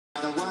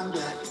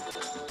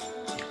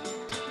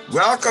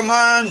Welcome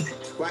on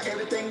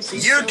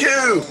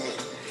YouTube.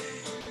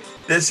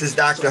 This is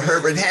Dr.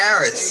 Herbert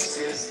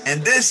Harris,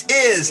 and this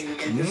is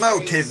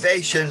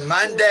Motivation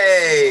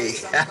Monday.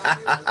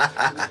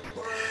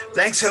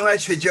 Thanks so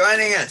much for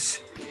joining us.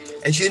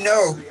 As you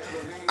know,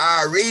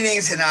 our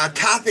readings and our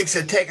topics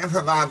are taken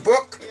from our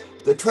book,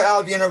 The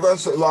 12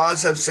 Universal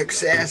Laws of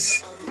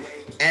Success.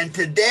 And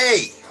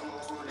today,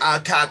 our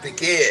topic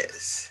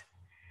is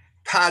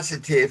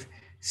positive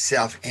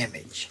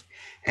self-image.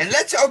 And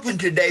let's open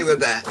today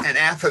with an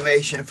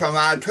affirmation from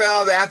our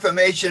 12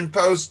 affirmation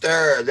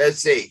poster. Let's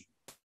see.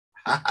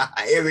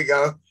 Here we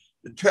go.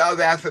 The 12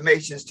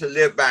 affirmations to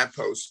live by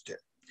poster.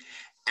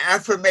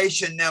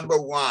 Affirmation number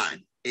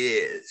 1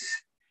 is,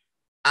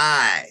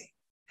 I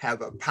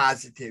have a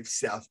positive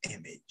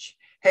self-image.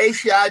 Hey,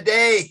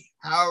 Sade,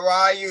 how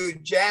are you?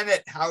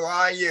 Janet, how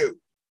are you?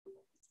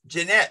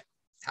 Jeanette,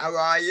 how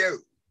are you?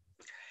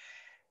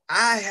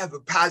 I have a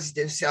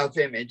positive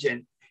self-image.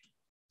 And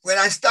when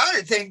I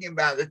started thinking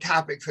about the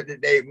topic for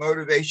today,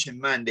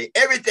 Motivation Monday,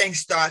 everything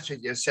starts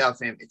with your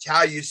self-image,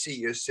 how you see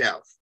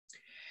yourself.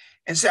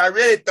 And so I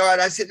really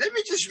thought, I said, let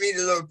me just read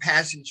a little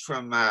passage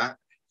from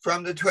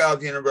the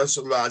 12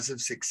 Universal Laws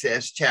of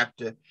Success,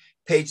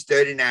 page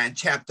 39,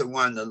 chapter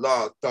 1, the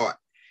Law of Thought.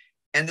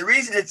 And the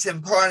reason it's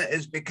important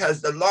is because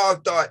the Law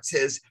of Thought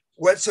says,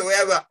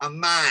 whatsoever a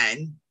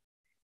mind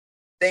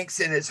thinks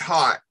in its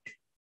heart,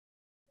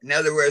 in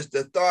other words,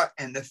 the thought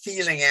and the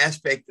feeling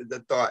aspect of the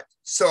thought,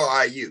 so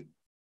are you.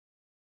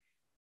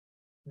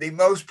 The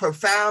most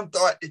profound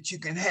thought that you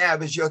can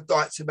have is your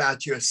thoughts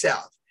about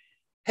yourself.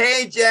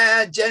 Hey,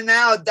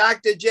 Janelle,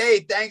 Dr.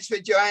 J, thanks for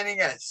joining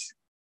us.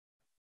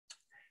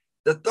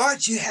 The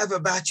thoughts you have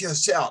about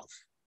yourself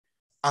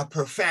are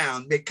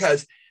profound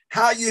because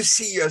how you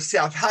see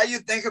yourself, how you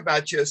think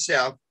about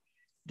yourself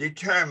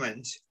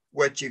determines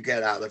what you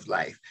get out of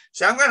life.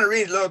 So I'm going to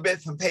read a little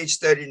bit from page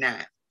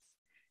 39.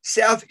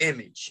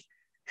 Self-image,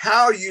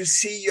 how you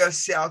see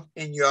yourself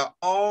in your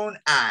own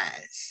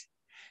eyes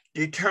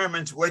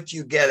determines what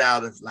you get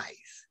out of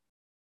life.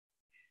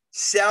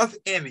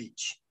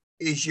 Self-image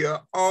is your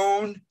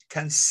own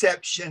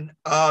conception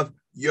of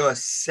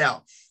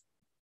yourself.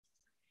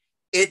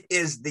 It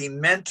is the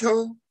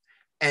mental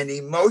and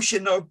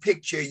emotional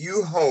picture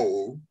you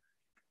hold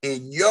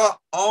in your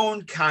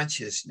own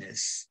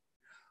consciousness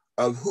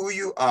of who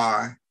you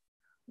are,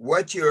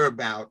 what you're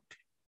about,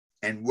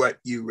 and what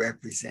you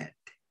represent.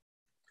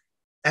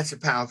 That's a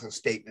powerful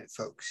statement,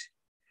 folks.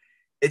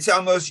 It's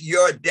almost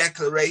your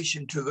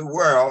declaration to the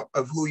world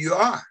of who you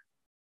are.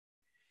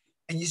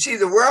 And you see,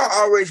 the world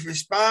always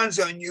responds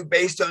on you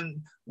based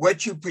on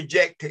what you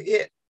project to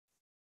it.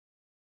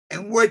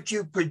 And what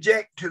you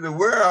project to the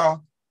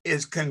world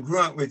is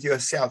congruent with your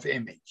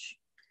self-image.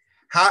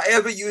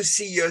 However you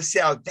see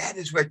yourself, that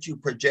is what you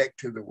project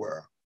to the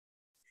world.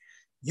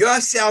 Your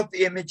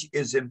self-image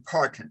is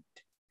important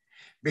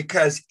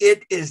because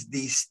it is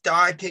the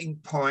starting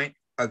point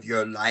of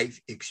your life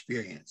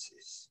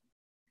experiences.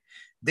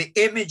 The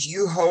image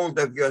you hold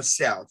of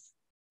yourself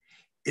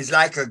is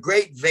like a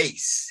great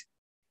vase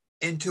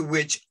into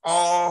which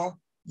all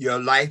your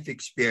life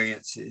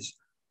experiences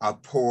are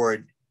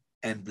poured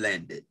and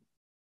blended.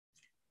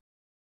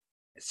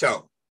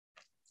 So,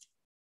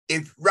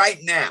 if right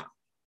now,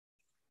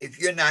 if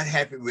you're not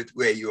happy with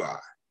where you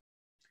are,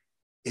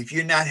 if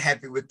you're not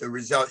happy with the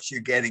results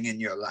you're getting in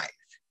your life,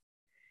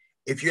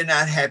 if you're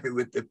not happy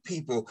with the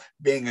people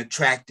being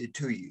attracted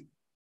to you,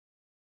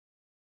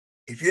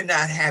 if you're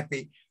not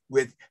happy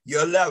with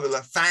your level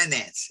of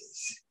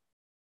finances,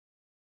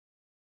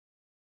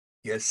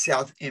 your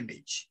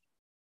self-image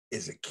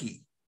is a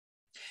key.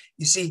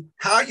 You see,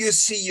 how you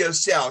see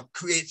yourself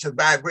creates a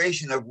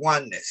vibration of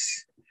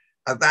oneness,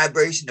 a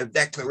vibration of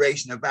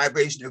declaration, a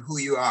vibration of who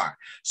you are.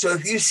 So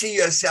if you see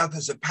yourself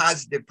as a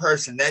positive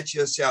person, that's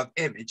your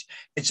self-image.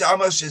 It's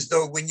almost as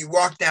though when you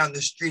walk down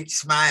the street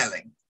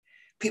smiling,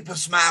 people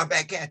smile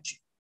back at you.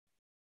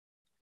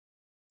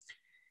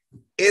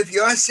 If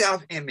your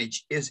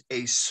self-image is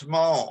a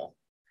small,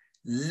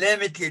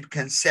 limited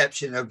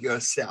conception of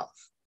yourself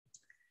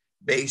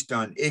based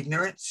on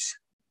ignorance,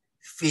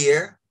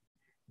 fear,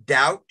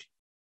 doubt,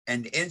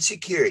 and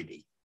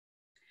insecurity,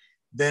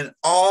 then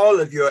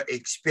all of your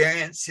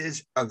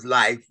experiences of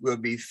life will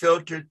be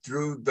filtered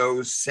through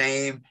those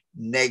same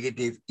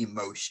negative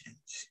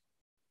emotions.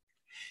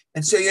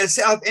 And so your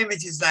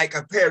self-image is like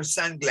a pair of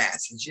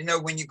sunglasses. You know,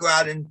 when you go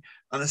out on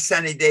a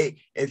sunny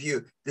day,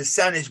 the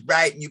sun is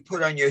bright and you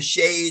put on your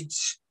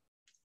shades,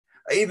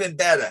 or even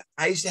better,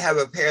 I used to have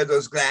a pair of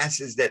those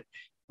glasses that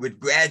would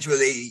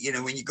gradually,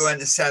 when you go in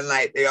the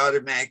sunlight, they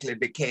automatically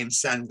became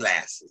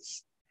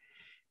sunglasses.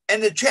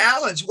 And the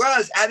challenge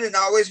was, I didn't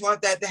always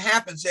want that to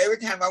happen. So every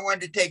time I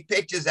wanted to take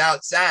pictures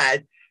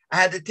outside, I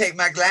had to take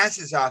my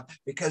glasses off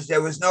because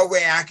there was no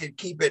way I could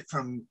keep it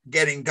from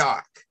getting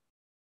dark.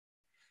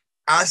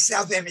 Our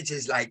self-image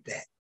is like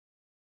that.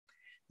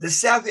 The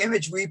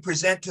self-image we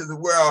present to the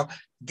world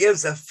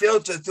gives a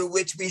filter through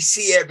which we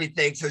see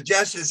everything. So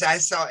just as I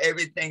saw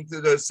everything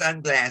through those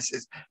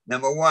sunglasses,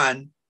 number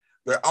one,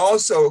 but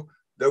also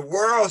The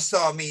world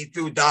saw me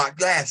through dark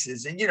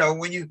glasses. And, you know,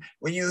 when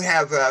you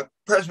have a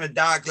person with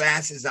dark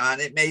glasses on,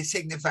 it may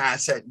signify a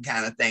certain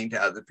kind of thing to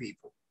other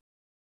people.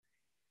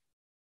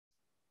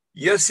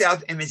 Your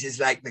self-image is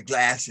like the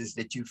glasses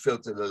that you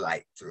filter the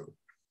light through.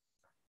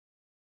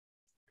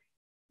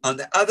 On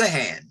the other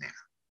hand, now,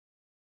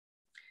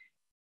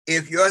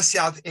 if your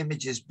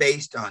self-image is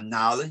based on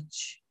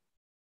knowledge,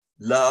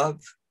 love,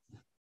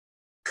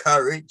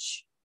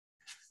 courage,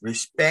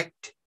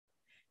 respect,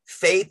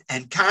 faith,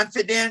 and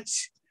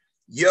confidence,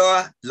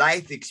 your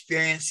life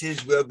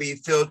experiences will be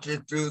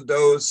filtered through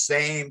those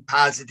same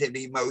positive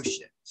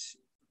emotions.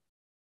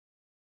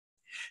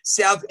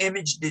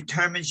 Self-image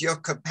determines your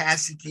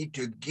capacity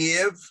to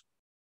give,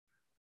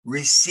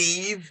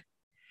 receive,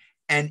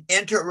 and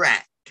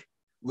interact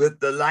with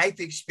the life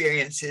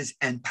experiences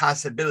and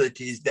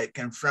possibilities that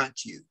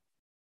confront you.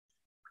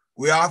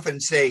 We often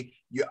say,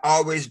 you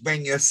always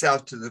bring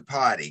yourself to the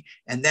party.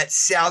 And that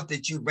self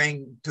that you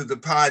bring to the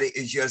party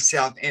is your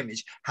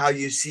self-image, how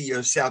you see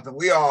yourself. And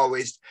we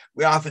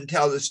often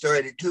tell the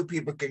story that two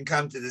people can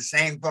come to the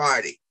same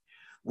party.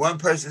 One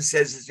person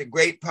says it's a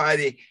great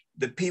party.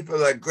 The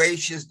people are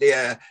gracious.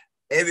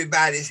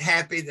 Everybody's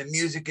happy. The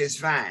music is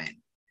fine.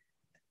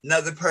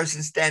 Another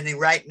person standing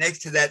right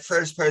next to that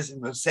first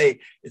person will say,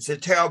 it's a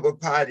terrible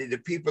party. The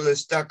people are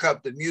stuck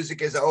up. The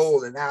music is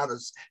old and out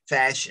of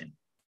fashion.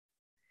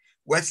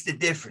 What's the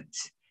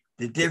difference?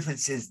 The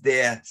difference is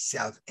their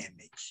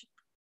self-image.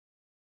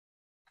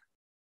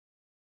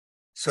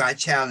 So I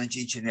challenge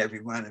each and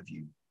every one of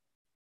you.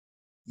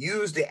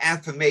 Use the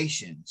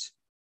affirmations.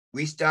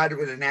 We started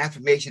with an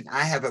affirmation,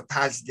 I have a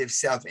positive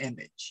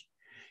self-image.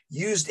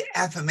 Use the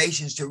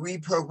affirmations to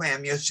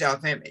reprogram your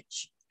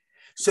self-image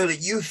so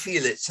that you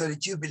feel it, so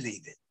that you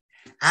believe it.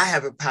 I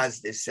have a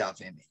positive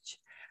self-image.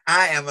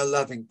 I am a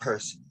loving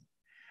person.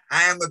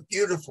 I am a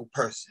beautiful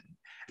person.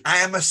 I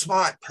am a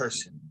smart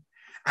person.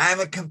 I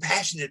am a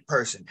compassionate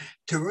person.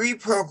 To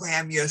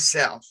reprogram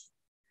yourself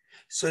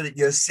so that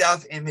your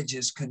self-image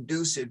is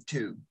conducive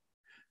to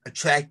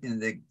attracting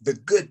the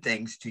good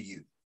things to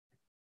you.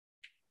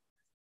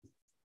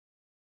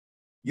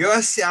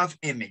 Your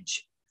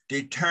self-image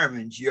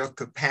determines your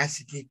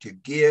capacity to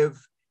give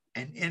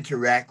and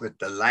interact with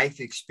the life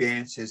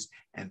experiences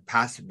and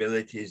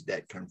possibilities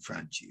that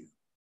confront you.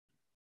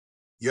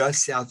 Your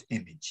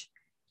self-image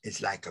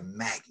is like a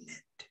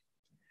magnet,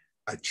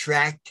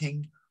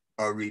 attracting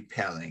or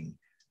repelling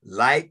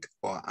like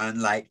or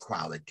unlike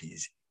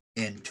qualities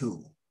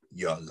into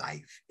your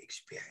life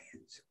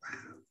experience.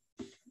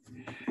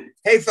 Wow.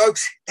 Hey,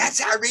 folks,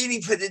 that's our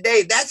reading for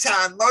today. That's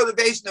our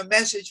motivational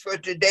message for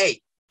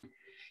today.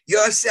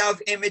 Your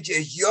self-image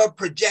is your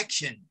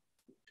projection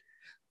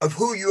of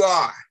who you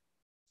are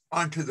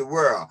onto the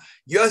world.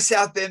 Your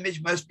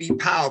self-image must be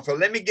powerful.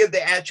 Let me give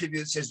the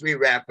attributes as we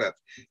wrap up.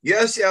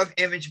 Your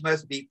self-image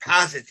must be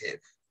positive,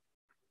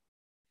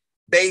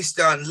 based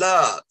on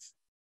love,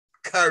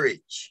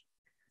 courage,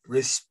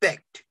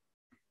 respect,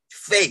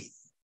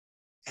 faith,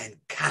 and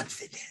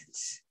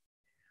confidence.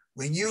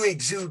 When you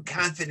exude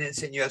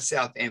confidence in your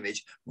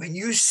self-image, when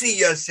you see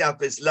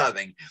yourself as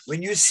loving,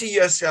 when you see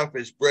yourself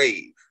as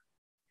brave,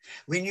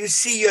 when you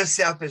see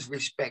yourself as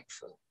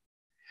respectful,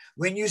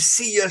 when you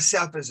see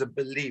yourself as a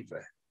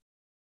believer,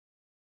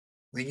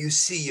 when you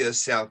see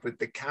yourself with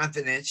the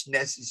confidence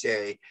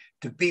necessary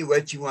to be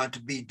what you want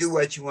to be, do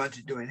what you want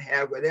to do, and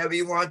have whatever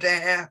you want to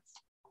have,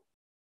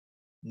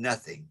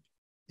 nothing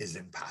is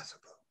impossible.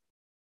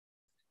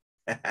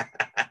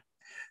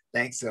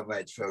 Thanks so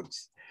much,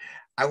 folks.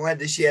 I wanted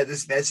to share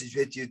this message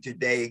with you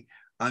today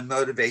on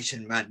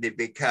Motivation Monday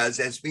because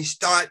as we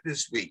start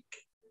this week,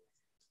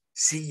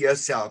 see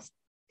yourself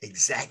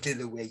exactly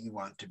the way you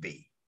want to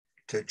be,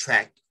 to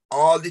attract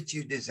all that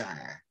you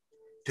desire,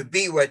 to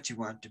be what you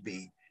want to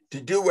be,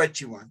 to do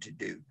what you want to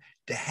do,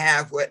 to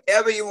have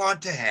whatever you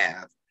want to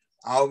have,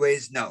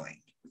 always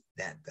knowing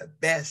that the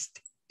best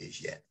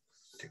is yet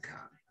to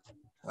come.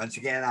 Once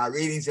again, our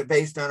readings are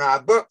based on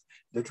our book,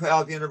 The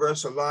 12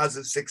 Universal Laws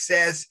of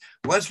Success.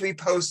 Once we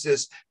post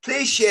this,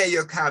 please share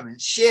your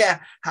comments.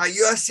 Share how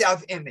your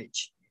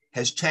self-image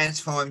has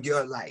transformed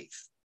your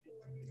life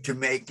to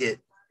make it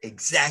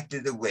exactly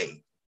the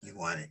way you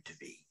want it to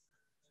be.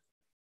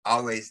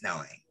 Always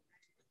knowing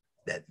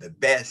that the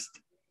best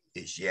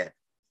is yet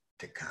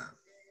to come.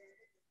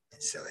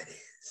 And so it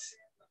is.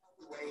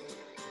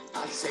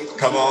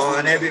 Come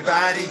on,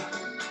 everybody.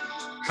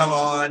 Come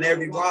on,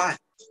 everyone.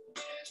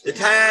 The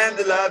time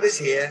to love is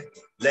here.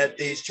 Let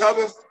these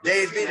troubled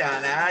days be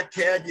done. I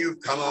tell you,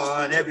 come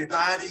on,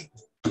 everybody.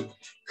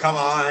 Come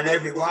on,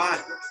 everyone.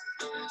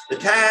 The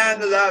time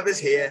to love is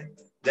here.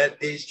 Let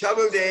these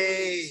troubled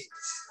days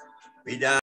be done.